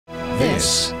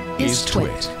This is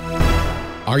TWiT.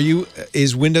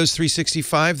 Is Windows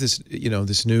 365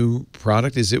 this new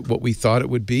product? Is it what we thought it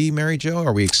would be, Mary Jo?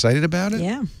 Are we excited about it?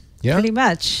 Yeah. Yeah. Pretty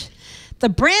much. The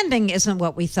branding isn't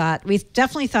what we thought. We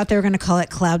definitely thought they were going to call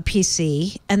it Cloud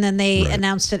PC, and then they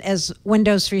announced it as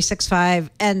Windows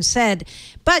 365 and said,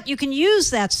 but you can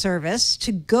use that service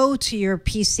to go to your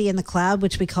PC in the cloud,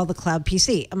 which we call the Cloud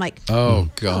PC. I'm like, oh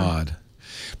God.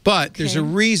 But there's a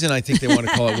reason I think they want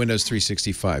to call it Windows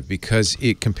 365, because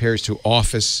it compares to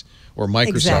Office or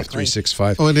Microsoft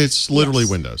 365. Oh, and it's literally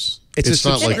Windows. It's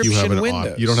not like you have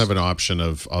Windows. you don't have an option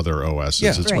of other OSs.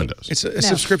 Yeah. It's Windows. It's a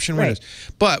subscription Windows.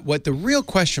 But what the real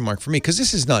question mark for me, because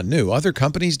this is not new, other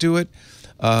companies do it.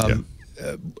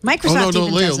 Microsoft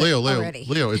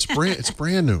Leo, it's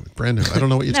brand new. Brand new. I don't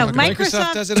know what you're talking about.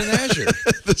 Microsoft does it in Azure.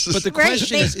 But the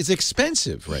question is, it's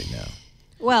expensive right now.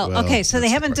 Well, okay, so they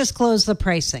haven't disclosed the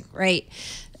pricing, right?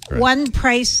 One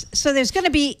price, so there's going to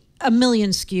be 1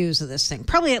 million SKUs of this thing,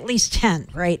 probably at least 10,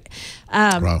 right?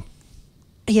 Wow.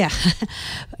 Yeah.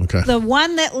 Okay. The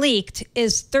one that leaked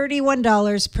is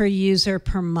 $31 per user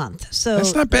per month. So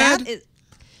that's not bad.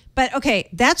 But okay,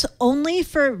 that's only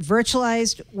for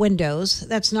virtualized Windows.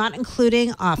 That's not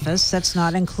including Office. That's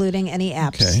not including any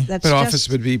apps. Okay. That's but Office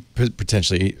would be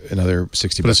potentially another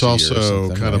 $60. But it's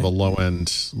also kind of a low end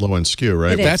SKU,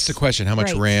 right? That's the question: how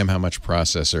much RAM, how much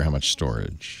processor, how much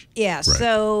storage? Yeah. Right.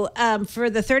 So for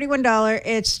the $31,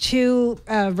 it's 2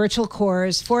 virtual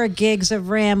cores, 4 gigs of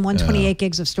RAM, 128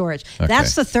 gigs of storage. Okay.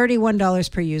 That's the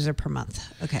 $31 per user per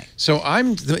month. Okay. So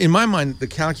in my mind, the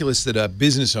calculus that a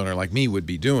business owner like me would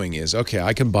be doing is, okay,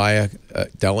 I can buy a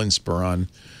Dell Inspiron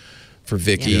for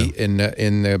Vicky in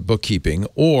the bookkeeping,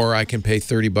 or I can pay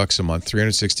 $30 a month,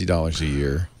 $360 a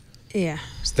year. Yeah.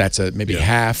 So that's maybe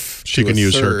half. She can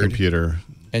use her computer.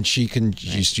 And she can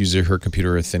just use her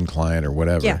computer or a thin client or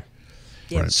whatever. Yeah.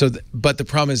 Right. So, but the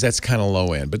problem is that's kind of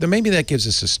low end. But then maybe that gives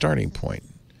us a starting point.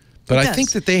 But I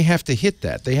think that they have to hit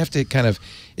that. They have to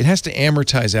it has to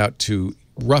amortize out to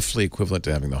roughly equivalent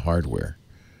to having the hardware.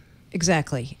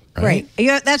 Exactly. Right.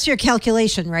 That's your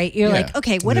calculation, right? You're like,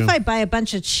 okay, what if I buy a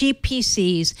bunch of cheap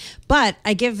PCs, but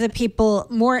I give the people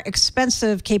more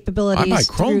expensive capabilities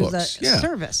through the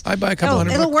service? I buy a couple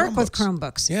hundred. It'll work with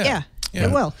Chromebooks. Yeah,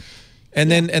 it will. And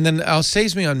then I'll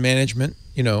saves me on management,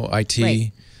 IT.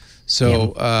 Right.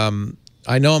 So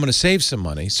I know I'm going to save some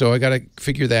money. So I got to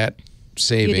figure that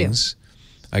savings.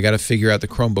 I got to figure out the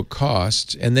Chromebook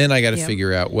cost, and then I got to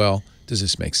figure out, well, does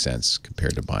this make sense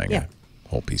compared to buying a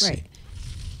whole PC?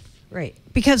 Right.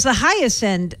 Because the highest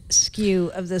end SKU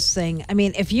of this thing, I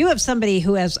mean, if you have somebody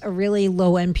who has a really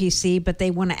low end PC, but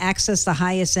they want to access the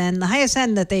highest end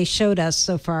that they showed us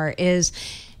so far is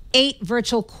 8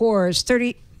 virtual cores,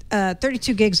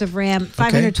 32 gigs of RAM,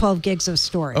 512 gigs of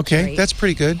storage. Okay, right? that's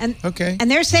pretty good. And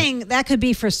they're saying that could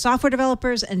be for software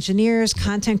developers, engineers,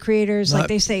 content creators. Like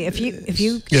they say, if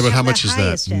you but how much is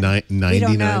that?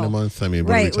 $99 a month? I mean,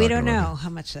 right? We don't know how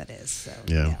much that is. So,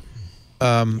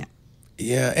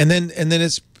 and then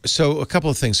it's a couple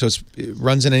of things. So it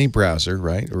runs in any browser,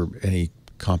 right, or any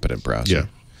competent browser. Yeah.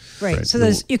 Right.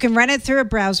 So you can run it through a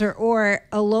browser or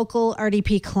a local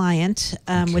RDP client,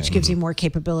 which gives you more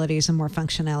capabilities and more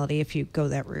functionality if you go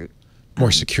that route.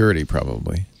 More security,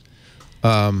 probably.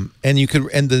 And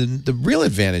the real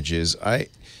advantage is,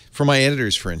 for my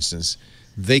editors, for instance,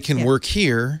 they can work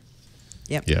here.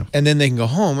 Yep. Yeah. And then they can go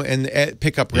home and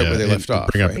pick up right where they left off.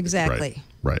 Right? Exactly.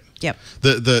 Right. Yep.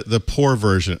 The poor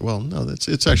version. Well, no,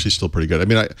 it's actually still pretty good. I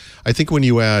mean, I think when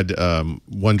you add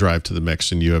OneDrive to the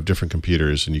mix and you have different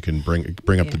computers and you can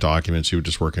bring up the documents you were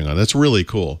just working on, that's really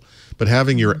cool. But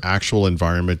having your actual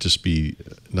environment just be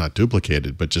not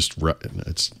duplicated, but just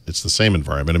it's the same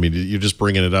environment. I mean, you're just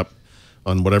bringing it up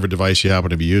on whatever device you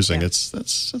happen to be using.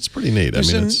 That's pretty neat.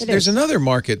 There's another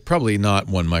market, probably not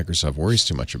one Microsoft worries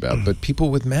too much about, but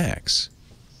people with Macs.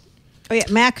 Oh yeah,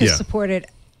 Mac is supported.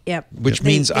 Yep. Which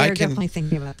means I can definitely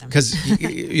thinking about them, because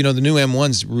the new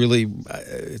M1's really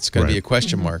it's going to be a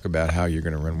question mark about how you're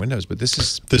going to run Windows. But this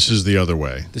is the other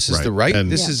way. This is the right.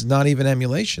 And this is not even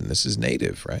emulation. This is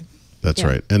native, right? That's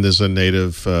right. And there's a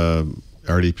native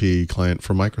RDP client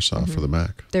from Microsoft for the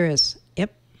Mac. There is.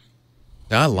 Yep.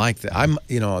 I like that.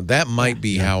 That might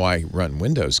be how I run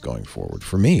Windows going forward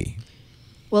for me.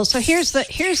 Well, so here's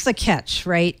the catch,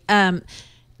 right?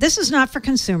 This is not for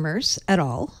consumers at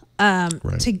all.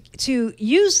 To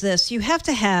use this, you have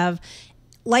to have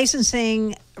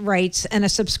licensing rights and a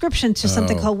subscription to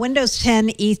something called Windows 10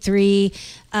 E3,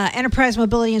 Enterprise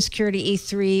Mobility and Security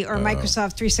E3, or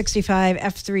Microsoft 365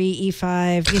 F3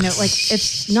 E5.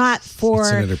 It's not for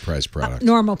an enterprise product.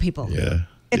 Normal people. Yeah.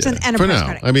 It's an enterprise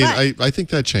product. I mean, I think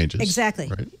that changes. Exactly.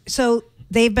 Right. So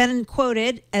they've been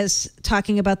quoted as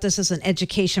talking about this as an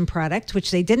education product,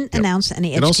 which they didn't announce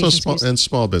any education. And also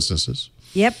small businesses.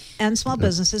 Yep, and small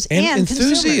businesses and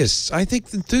enthusiasts. Consumers. I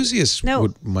think enthusiasts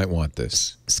might want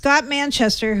this. Scott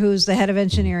Manchester, who's the head of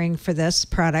engineering for this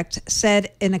product,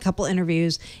 said in a couple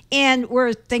interviews, and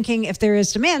we're thinking if there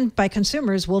is demand by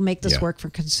consumers, we'll make this work for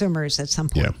consumers at some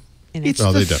point. Yeah. It's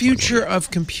the future of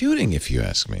computing, if you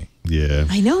ask me. Yeah.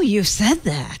 I know you said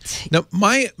that. Now,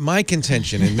 my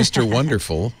contention, and Mr.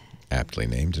 Wonderful, aptly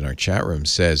named in our chat room,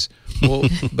 says, well,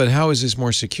 but how is this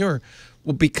more secure?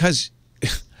 Well, because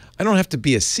I don't have to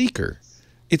be a seeker.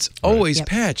 It's always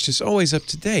patched. It's always up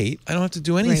to date. I don't have to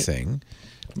do anything.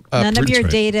 None of your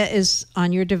data is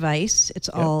on your device. It's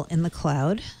all in the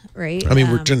cloud, right? I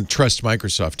mean, we're going to trust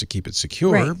Microsoft to keep it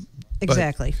secure. Right.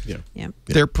 Exactly.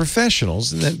 They're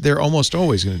professionals, and they're almost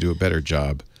always going to do a better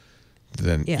job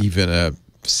than even a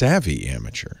savvy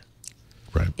amateur.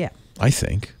 Right. Yeah. I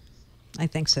think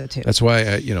so too. That's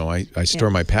why I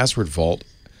store my password vault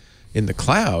in the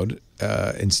cloud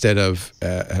instead of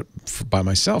by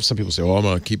myself. Some people say, "Oh, I'm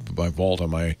going to keep my vault on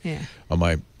my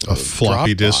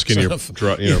floppy disk in your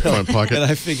front pocket." And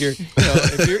I figure,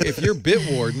 if you're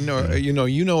Bitwarden or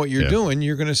you know what you're doing,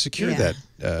 you're going to secure that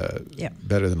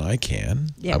better than I can.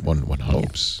 One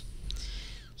hopes.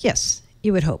 Yes,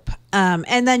 you would hope.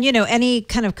 And then any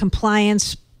kind of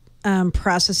compliance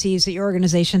processes that your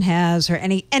organization has, or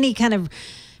any kind of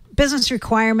business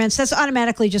requirements, that's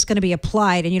automatically just going to be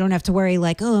applied, and you don't have to worry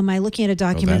like, oh, am I looking at a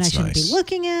document I shouldn't be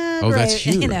looking at? Oh, that's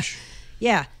huge.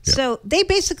 Yeah. So they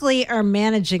basically are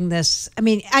managing this. I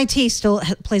mean, IT still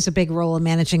plays a big role in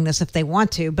managing this if they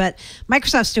want to, but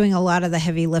Microsoft's doing a lot of the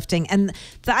heavy lifting. And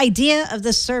the idea of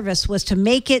this service was to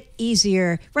make it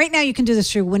easier. Right now, you can do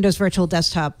this through Windows Virtual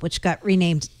Desktop, which got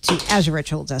renamed to Azure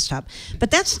Virtual Desktop.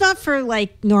 But that's not for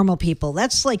like normal people.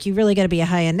 That's like you really got to be a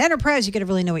high-end enterprise. You got to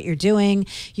really know what you're doing.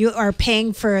 You are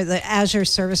paying for the Azure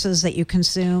services that you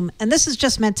consume. And this is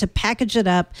just meant to package it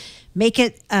up, make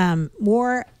it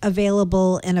more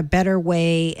available in a better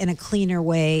way, in a cleaner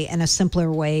way, and a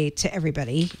simpler way to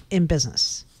everybody in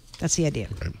business. That's the idea.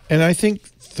 And I think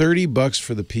 $30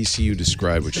 for the PC you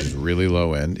described, which is really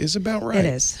low end, is about right. It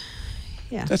is.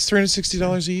 Yeah. That's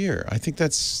 $360 a year. I think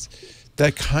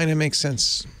that kind of makes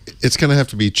sense. It's going to have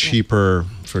to be cheaper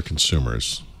for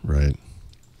consumers, right?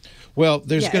 Well,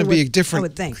 there's going to be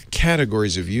different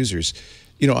categories of users.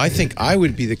 I think I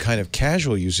would be the kind of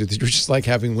casual user that you're just like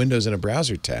having Windows in a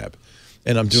browser tab,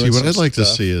 and I'm doing. See, what I'd like to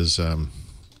see is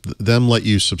them let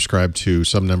you subscribe to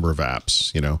some number of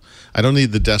apps. I don't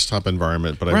need the desktop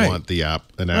environment, but I want the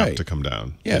app to come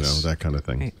down. Yes. That kind of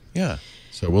thing. Right. Yeah.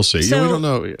 So we'll see. So, we don't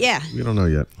know. Yeah. We don't know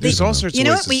yet. There's all sorts of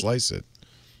ways to slice it.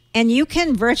 And you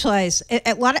can virtualize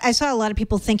I saw a lot of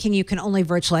people thinking you can only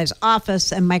virtualize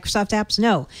Office and Microsoft apps.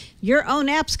 No, your own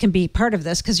apps can be part of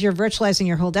this because you're virtualizing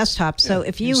your whole desktop. So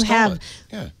if you have,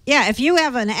 if you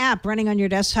have an app running on your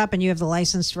desktop and you have the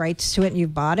licensed rights to it and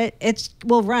you've bought it, it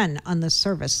will run on this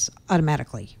service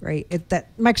automatically, right?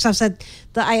 That Microsoft said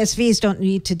the ISVs don't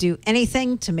need to do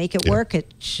anything to make it work.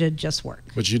 It should just work.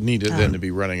 But you'd need it then to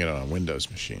be running it on a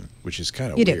Windows machine, which is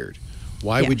kind of weird.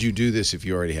 Why would you do this if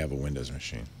you already have a Windows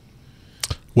machine?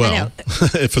 Well,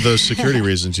 for those security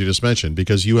reasons you just mentioned,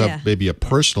 because you have maybe a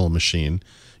personal machine,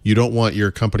 you don't want your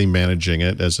company managing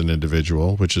it as an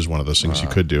individual, which is one of those things you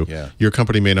could do. Yeah. Your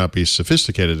company may not be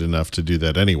sophisticated enough to do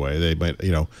that anyway. They might,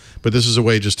 but this is a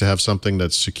way just to have something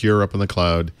that's secure up in the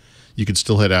cloud. You can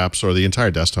still hit apps or the entire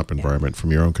desktop environment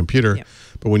from your own computer. Yep.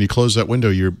 But when you close that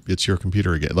window, it's your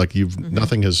computer again. Like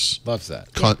nothing has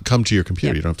come to your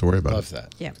computer. You don't have to worry about it. Love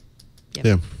that.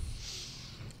 Yeah.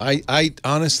 I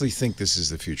honestly think this is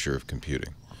the future of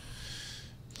computing.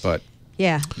 But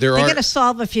they got to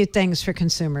solve a few things for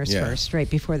consumers first, right,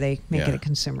 before they make it a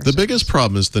consumer The biggest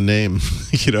problem is the name,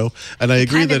 and I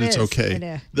agree that it's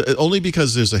okay. Only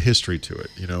because there's a history to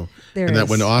it, that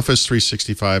when Office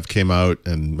 365 came out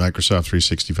and Microsoft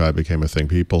 365 became a thing,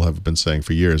 people have been saying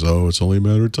for years, oh, it's only a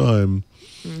matter of time.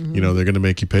 They're going to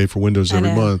make you pay for Windows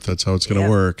every month. That's how it's going to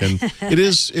work. And it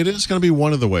is going to be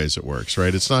one of the ways it works,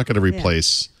 right? It's not going to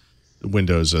replace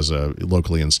Windows as a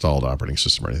locally installed operating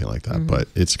system or anything like that, but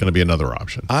it's going to be another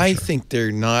option. I think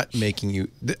they're not making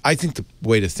you... I think the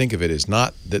way to think of it is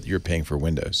not that you're paying for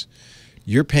Windows.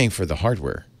 You're paying for the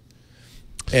hardware.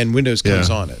 And Windows comes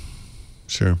on it.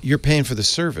 Sure. You're paying for the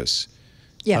service.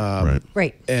 Yeah,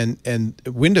 right. And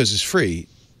Windows is free,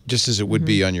 just as it would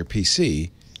be on your PC.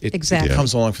 It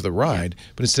comes along for the ride,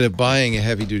 but instead of buying a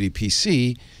heavy-duty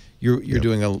PC, you're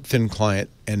doing a thin client,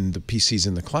 and the PC's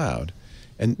in the cloud,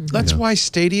 and that's why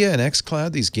Stadia and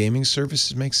xCloud, these gaming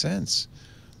services, make sense.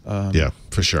 Yeah,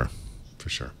 for sure. For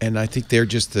sure. And I think they're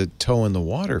just the toe in the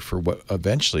water for what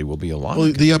eventually will be a lot. Well,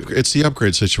 of it's the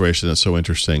upgrade situation that's so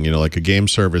interesting. You know, like a game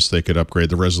service, they could upgrade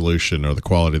the resolution or the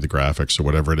quality of the graphics or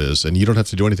whatever it is, and you don't have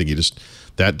to do anything. You just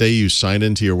that day you sign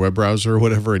into your web browser or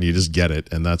whatever, and you just get it,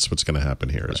 and that's what's going to happen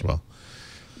here as well.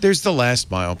 There's the last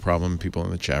mile problem. People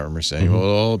in the chat room are saying,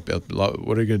 "Well,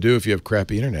 what are you going to do if you have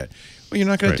crappy internet?" Well, you're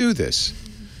not going to do this.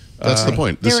 That's the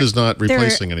point. This is not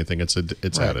replacing anything. It's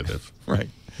additive. Right.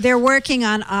 They're working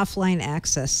on offline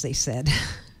access, they said.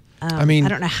 I mean, I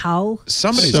don't know how.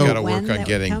 Somebody's got to work on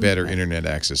getting better internet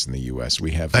access in the U.S. We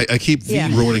have. I keep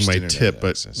ruining my tip,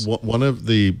 but one of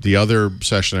the other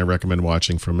session I recommend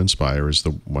watching from Inspire is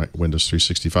the Windows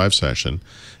 365 session,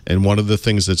 and one of the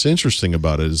things that's interesting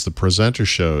about it is the presenter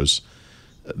shows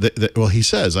that well,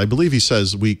 I believe he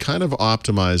says we kind of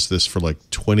optimize this for like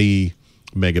 20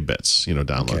 megabits,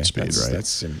 download speed, right?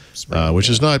 That's which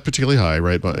is not particularly high,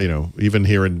 right? But even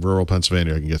here in rural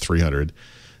Pennsylvania, I can get 300.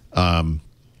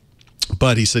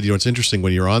 But he said, it's interesting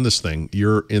when you're on this thing,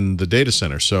 you're in the data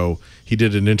center. So he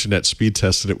did an internet speed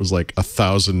test, and it was like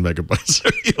 1,000 megabytes.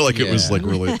 It was like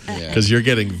really because you're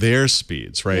getting their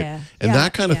speeds, right? Yeah. And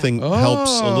that kind of thing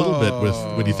helps a little bit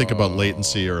with when you think about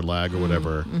latency or lag or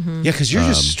whatever. Yeah, because you're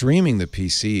just streaming the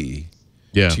PC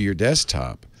to your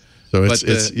desktop. So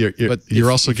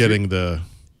you're also getting the,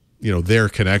 their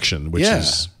connection, which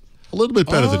is a little bit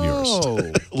better than yours.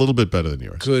 A little bit better than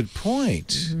yours. Good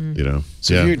point.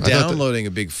 So if you're downloading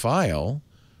a big file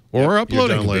or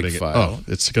uploading a big file,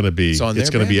 it's going to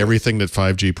be everything that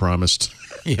 5G promised,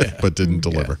 but didn't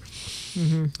deliver.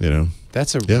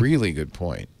 That's a really good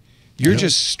point. You're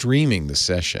just streaming the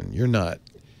session. You're not.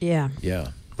 Yeah. Yeah.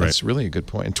 That's really a good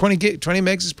point. And 20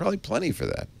 megs is probably plenty for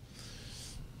that.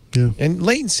 Yeah. And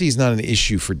latency is not an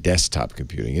issue for desktop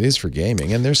computing. It is for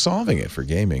gaming, and they're solving it for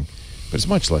gaming. But it's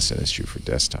much less an issue for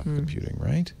desktop computing,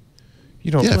 right?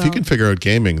 You don't. Yeah, if you can figure out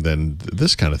gaming, then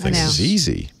this kind of thing is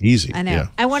easy. Easy. I know. Yeah.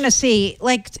 I want to see,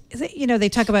 they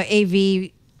talk about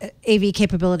AV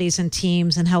capabilities in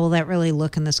Teams and how will that really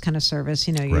look in this kind of service?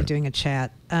 You're doing a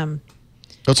chat.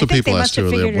 That's what people ask too.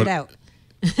 They must have figured it out.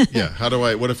 Yeah. How do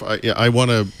I? What if I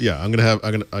want to? Yeah. I'm gonna have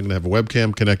a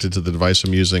webcam connected to the device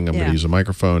I'm using. I'm gonna use a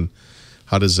microphone.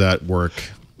 How does that work?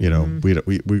 We're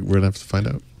gonna have to find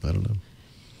out. I don't know.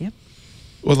 Yep.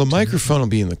 Well, the microphone will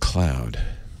be in the cloud.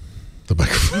 The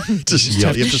microphone. Just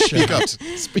yell. You have to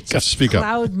speak up. Speak up.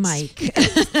 Cloud mic.